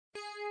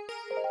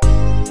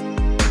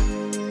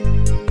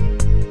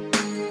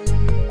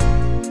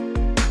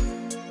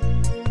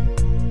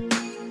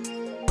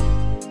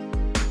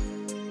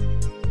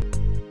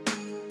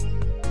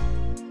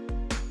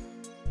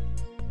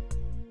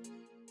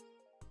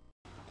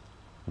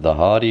The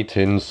Hardy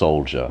Tin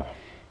Soldier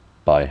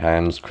by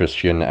Hans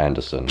Christian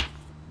Andersen.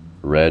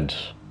 Read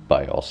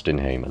by Austin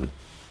Hayman.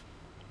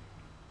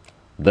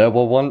 There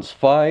were once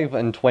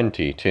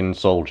 25 tin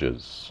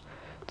soldiers.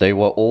 They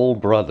were all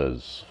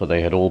brothers, for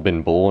they had all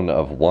been born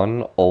of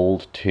one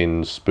old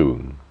tin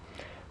spoon.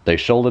 They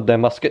shouldered their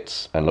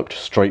muskets and looked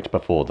straight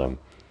before them.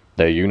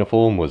 Their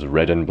uniform was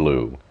red and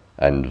blue,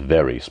 and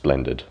very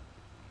splendid.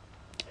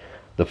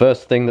 The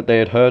first thing that they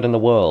had heard in the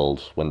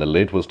world, when the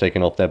lid was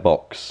taken off their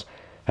box,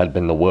 had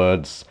been the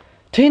words,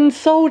 "Tin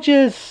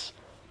soldiers!"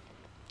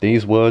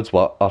 These words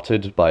were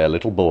uttered by a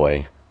little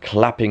boy,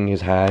 clapping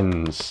his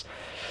hands.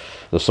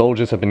 The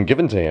soldiers had been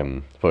given to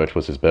him, for it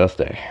was his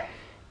birthday.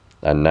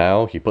 And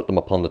now he put them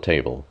upon the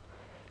table.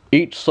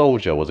 Each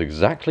soldier was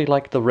exactly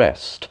like the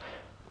rest,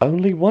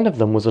 only one of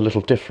them was a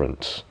little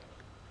different.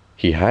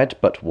 He had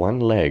but one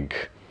leg,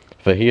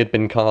 for he had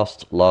been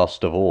cast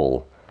last of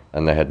all,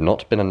 and there had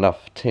not been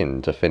enough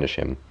tin to finish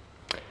him.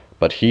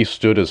 But he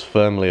stood as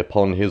firmly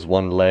upon his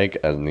one leg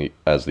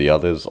as the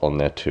others on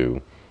their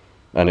two,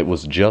 and it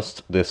was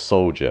just this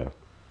soldier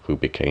who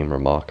became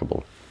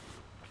remarkable.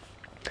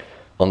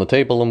 On the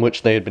table on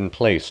which they had been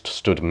placed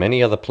stood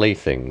many other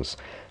playthings,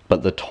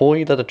 but the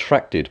toy that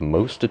attracted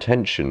most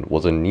attention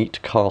was a neat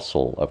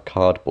castle of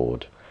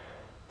cardboard.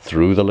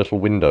 Through the little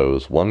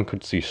windows one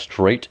could see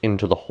straight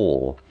into the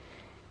hall.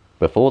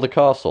 Before the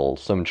castle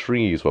some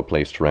trees were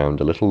placed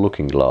round a little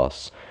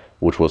looking-glass,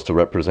 which was to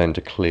represent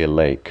a clear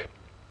lake.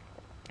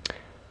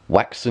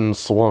 Waxen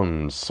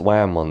swans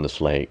swam on this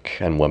lake,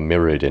 and were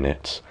mirrored in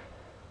it.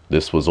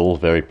 This was all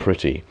very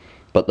pretty,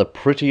 but the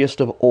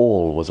prettiest of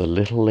all was a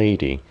little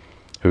lady,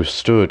 who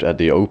stood at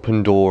the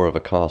open door of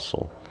a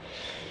castle.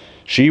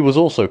 She was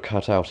also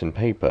cut out in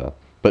paper,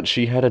 but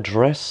she had a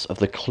dress of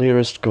the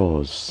clearest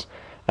gauze,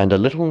 and a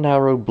little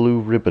narrow blue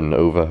ribbon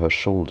over her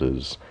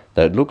shoulders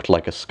that looked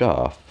like a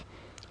scarf,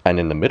 and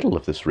in the middle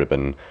of this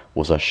ribbon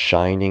was a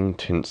shining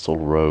tinsel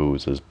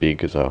rose as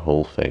big as her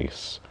whole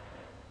face.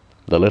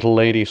 The little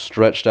lady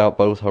stretched out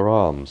both her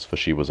arms, for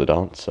she was a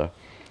dancer,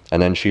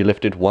 and then she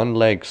lifted one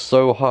leg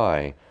so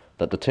high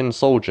that the tin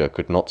soldier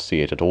could not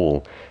see it at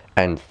all,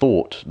 and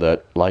thought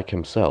that, like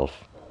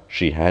himself,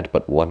 she had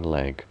but one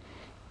leg.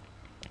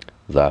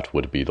 "That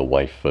would be the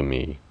wife for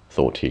me,"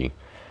 thought he,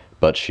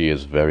 "but she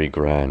is very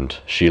grand.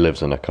 She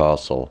lives in a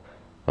castle,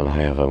 and I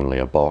have only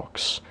a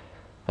box,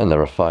 and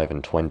there are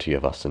 25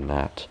 of us in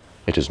that.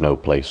 It is no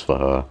place for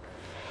her.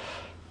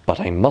 But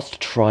I must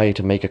try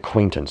to make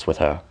acquaintance with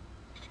her."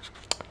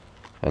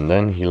 And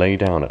then he lay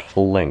down at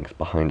full length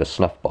behind a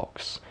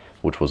snuff-box,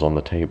 which was on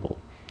the table.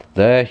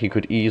 There he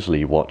could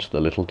easily watch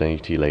the little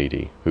dainty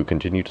lady, who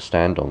continued to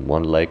stand on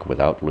one leg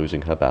without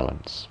losing her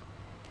balance.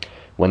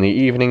 When the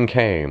evening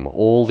came,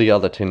 all the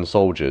other tin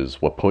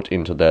soldiers were put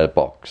into their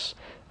box,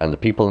 and the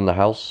people in the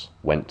house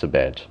went to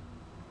bed.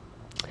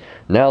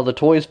 Now the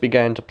toys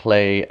began to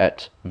play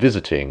at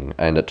visiting,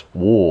 and at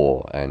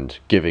war, and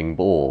giving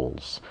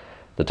balls.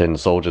 The tin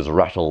soldiers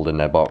rattled in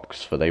their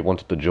box, for they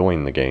wanted to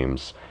join the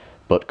games,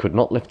 but could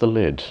not lift the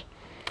lid.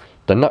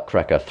 The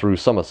nutcracker threw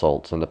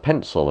somersaults, and the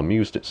pencil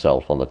amused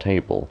itself on the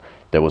table.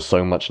 There was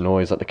so much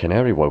noise that the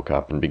canary woke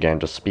up and began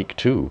to speak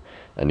too,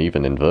 and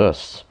even in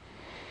verse.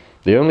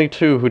 The only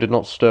two who did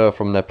not stir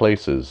from their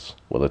places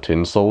were the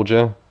tin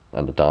soldier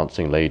and the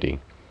dancing lady.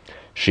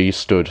 She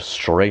stood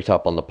straight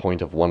up on the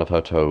point of one of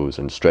her toes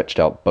and stretched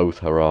out both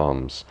her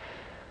arms.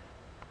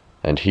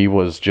 And he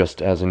was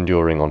just as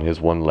enduring on his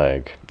one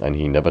leg, and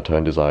he never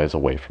turned his eyes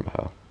away from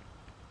her.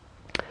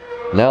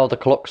 Now the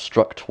clock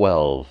struck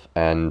 12,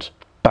 and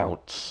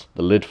bounce!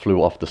 The lid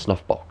flew off the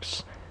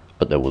snuff-box.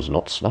 But there was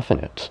not snuff in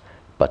it,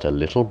 but a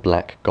little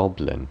black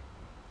goblin.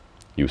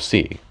 You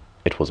see,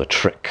 it was a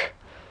trick.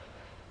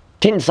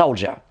 "Tin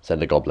soldier," said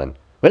the goblin,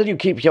 "will you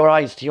keep your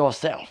eyes to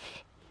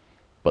yourself?"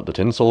 But the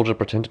tin soldier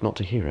pretended not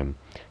to hear him.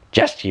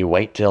 "Just you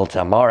wait till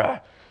tomorrow,"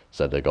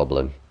 said the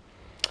goblin.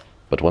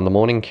 But when the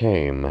morning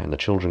came, and the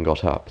children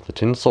got up, the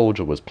tin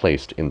soldier was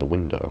placed in the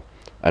window,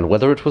 and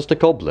whether it was the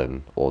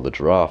goblin or the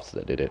draught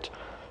that did it,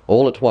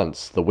 all at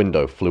once the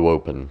window flew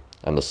open,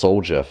 and the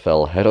soldier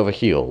fell head over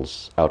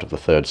heels out of the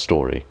 3rd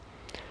story.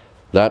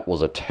 That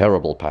was a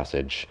terrible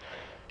passage.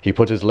 He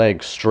put his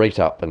leg straight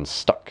up and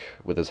stuck,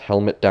 with his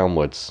helmet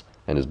downwards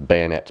and his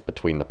bayonet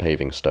between the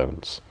paving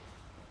stones.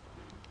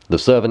 The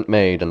servant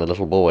maid and the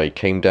little boy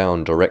came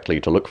down directly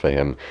to look for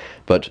him,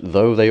 but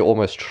though they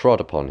almost trod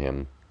upon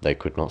him, they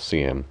could not see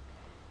him.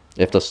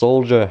 If the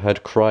soldier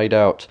had cried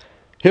out,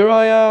 "Here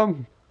I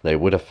am!" they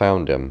would have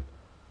found him,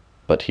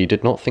 but he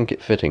did not think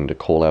it fitting to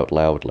call out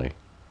loudly,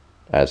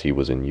 as he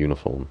was in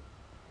uniform.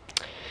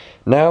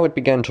 Now it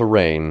began to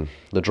rain.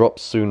 The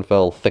drops soon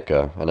fell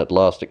thicker, and at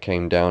last it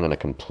came down in a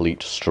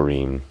complete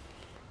stream.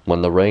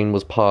 When the rain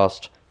was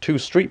past, 2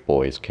 street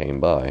boys came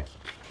by.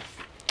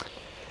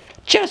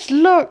 "Just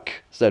look,"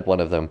 said one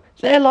of them,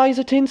 "there lies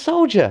a tin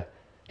soldier.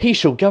 He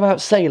shall go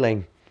out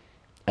sailing."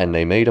 And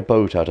they made a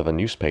boat out of a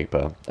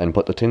newspaper, and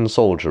put the tin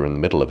soldier in the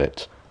middle of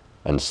it,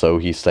 and so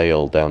he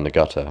sailed down the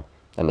gutter,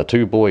 and the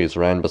 2 boys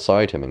ran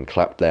beside him and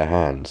clapped their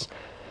hands.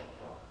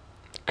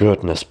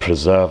 Goodness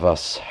preserve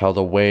us, how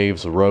the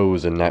waves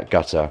rose in that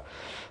gutter,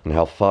 and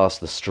how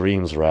fast the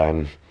streams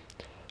ran.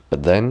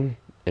 But then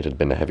it had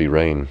been a heavy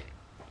rain.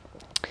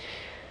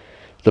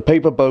 The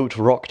paper boat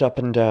rocked up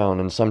and down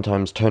and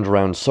sometimes turned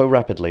around so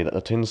rapidly that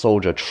the tin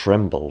soldier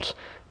trembled,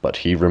 but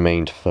he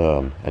remained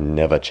firm and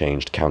never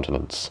changed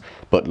countenance,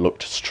 but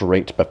looked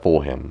straight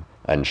before him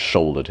and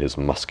shouldered his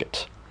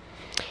musket.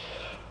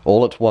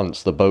 All at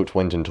once the boat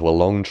went into a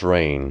long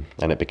drain,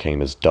 and it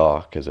became as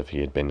dark as if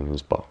he had been in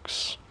his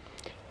box.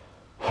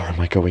 "Where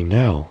am I going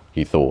now?"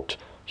 he thought.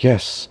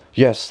 Yes,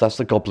 that's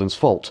the goblin's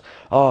fault.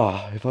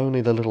 Ah, if only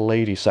the little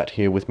lady sat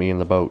here with me in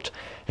the boat,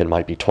 it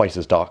might be twice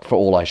as dark for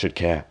all I should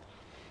care."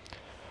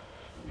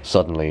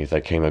 Suddenly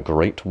there came a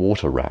great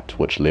water rat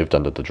which lived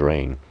under the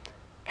drain.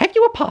 "Have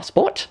you a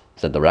passport?"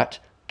 said the rat.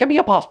 "Give me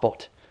your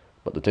passport."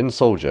 But the tin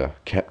soldier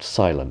kept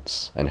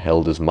silence and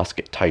held his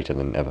musket tighter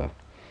than ever.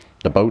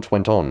 The boat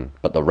went on,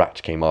 but the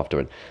rat came after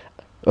it.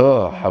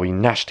 Ugh, how he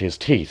gnashed his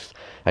teeth,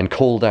 and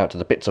called out to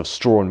the bits of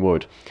straw and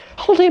wood,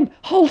 Hold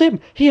him!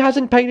 He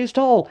hasn't paid his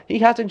toll! He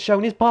hasn't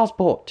shown his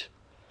passport!"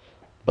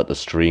 But the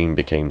stream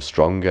became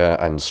stronger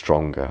and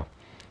stronger.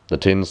 The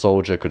tin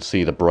soldier could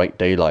see the bright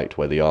daylight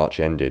where the arch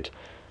ended,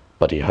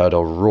 but he heard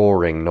a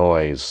roaring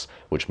noise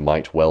which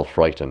might well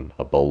frighten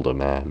a bolder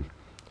man.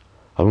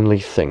 Only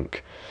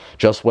think,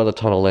 just where the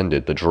tunnel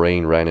ended, the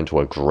drain ran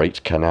into a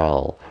great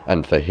canal,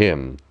 and for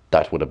him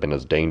that would have been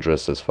as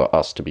dangerous as for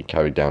us to be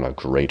carried down a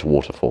great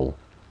waterfall.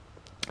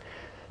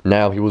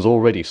 Now he was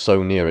already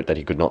so near it that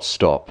he could not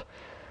stop.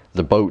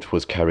 The boat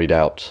was carried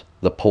out,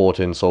 the poor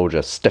tin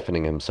soldier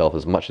stiffening himself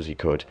as much as he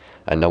could,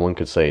 and no one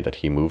could say that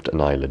he moved an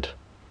eyelid.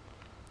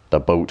 The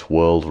boat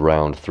whirled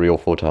round 3 or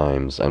 4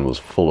 times, and was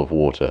full of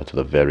water to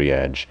the very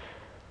edge.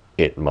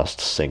 It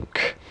must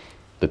sink.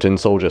 The tin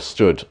soldier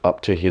stood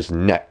up to his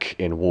neck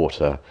in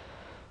water,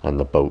 and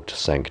the boat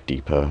sank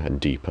deeper and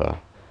deeper,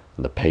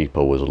 and the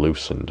paper was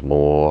loosened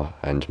more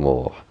and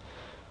more,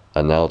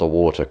 and now the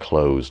water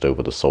closed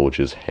over the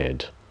soldier's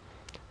head.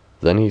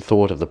 Then he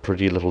thought of the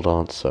pretty little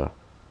dancer,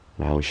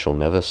 and how he shall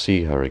never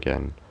see her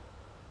again,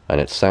 and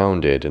it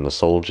sounded in the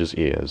soldier's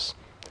ears,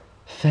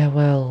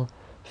 "Farewell,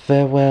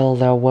 farewell,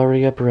 thou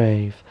warrior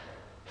brave,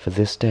 for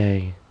this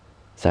day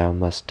thou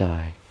must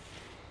die."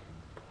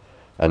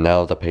 And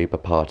now the paper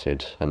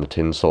parted, and the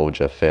tin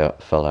soldier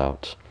fell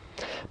out.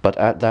 But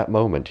at that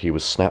moment he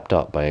was snapped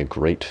up by a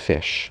great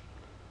fish.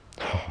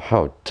 Oh,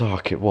 how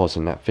dark it was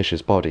in that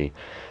fish's body!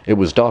 It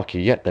was darker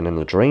yet than in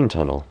the drain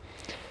tunnel,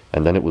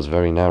 and then it was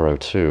very narrow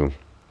too.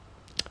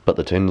 But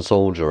the tin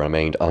soldier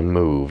remained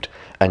unmoved,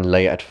 and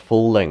lay at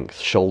full length,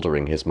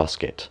 shouldering his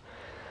musket.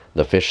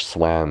 The fish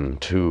swam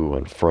to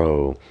and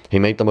fro. He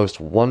made the most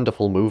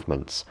wonderful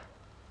movements,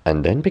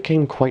 and then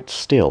became quite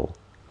still.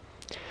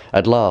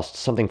 At last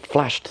something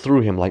flashed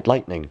through him like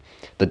lightning.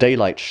 The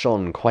daylight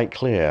shone quite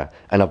clear,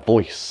 and a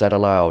voice said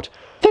aloud,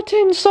 "The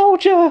tin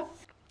soldier!"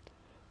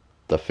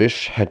 The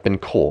fish had been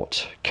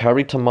caught,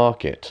 carried to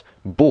market,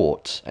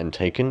 bought, and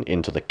taken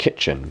into the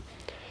kitchen,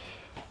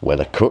 where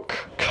the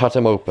cook cut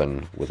him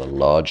open with a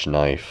large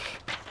knife.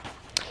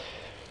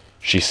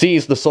 She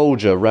seized the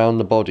soldier round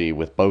the body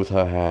with both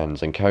her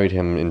hands, and carried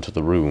him into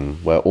the room,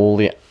 where all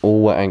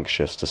were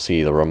anxious to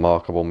see the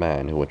remarkable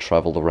man who had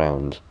travelled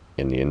around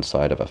in the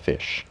inside of a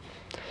fish.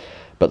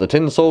 But the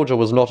tin soldier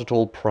was not at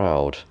all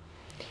proud.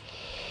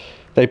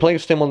 They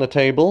placed him on the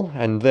table,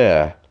 and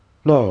there,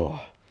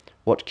 no,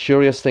 what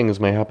curious things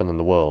may happen in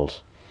the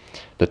world.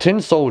 The tin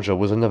soldier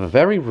was in the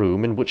very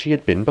room in which he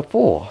had been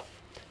before.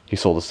 He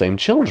saw the same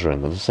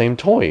children and the same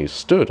toys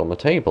stood on the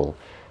table,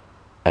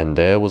 and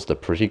there was the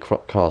pretty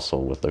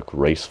castle with the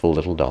graceful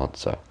little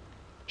dancer.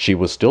 She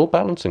was still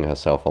balancing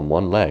herself on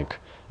one leg,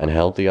 and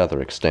held the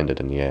other extended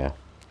in the air.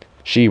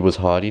 She was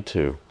hardy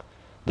too.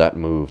 That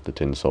moved the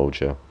tin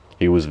soldier.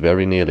 He was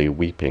very nearly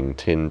weeping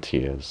tin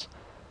tears,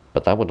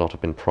 but that would not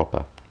have been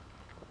proper.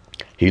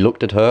 He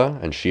looked at her,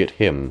 and she at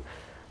him,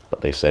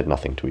 but they said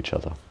nothing to each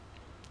other.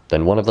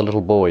 Then one of the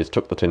little boys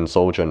took the tin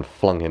soldier and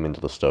flung him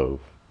into the stove.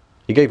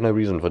 He gave no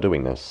reason for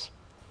doing this.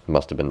 It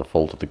must have been the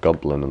fault of the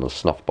goblin and the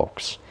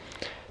snuff-box.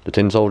 The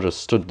tin soldier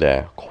stood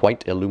there,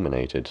 quite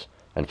illuminated,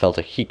 and felt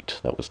a heat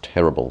that was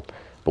terrible,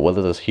 but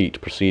whether this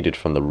heat proceeded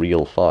from the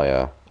real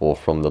fire, or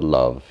from the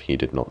love, he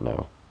did not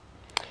know.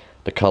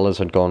 The colours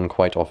had gone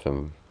quite off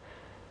him.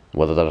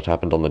 Whether that had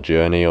happened on the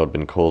journey, or had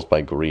been caused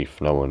by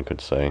grief, no one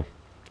could say.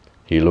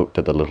 He looked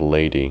at the little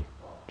lady,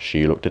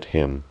 she looked at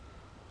him,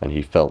 and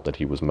he felt that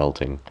he was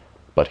melting,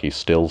 but he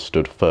still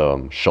stood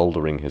firm,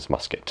 shouldering his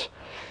musket.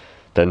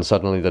 Then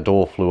suddenly the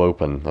door flew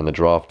open, and the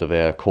draught of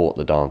air caught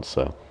the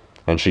dancer,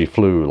 and she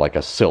flew like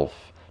a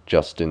sylph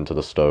just into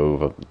the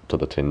stove to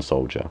the tin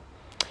soldier,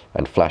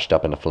 and flashed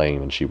up in a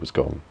flame, and she was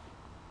gone.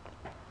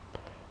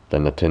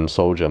 Then the tin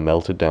soldier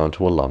melted down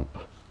to a lump,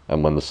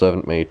 and when the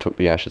servant maid took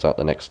the ashes out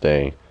the next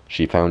day,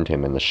 she found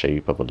him in the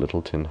shape of a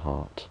little tin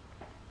heart.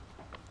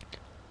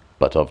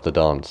 But of the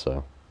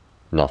dancer,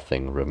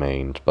 nothing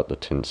remained but the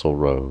tinsel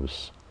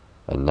rose,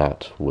 and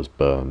that was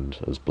burned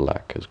as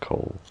black as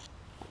coal.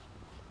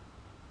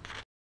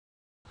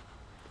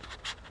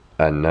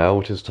 And now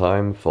it is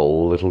time for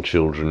all little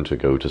children to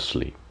go to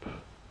sleep.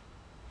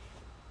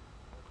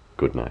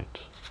 Good night.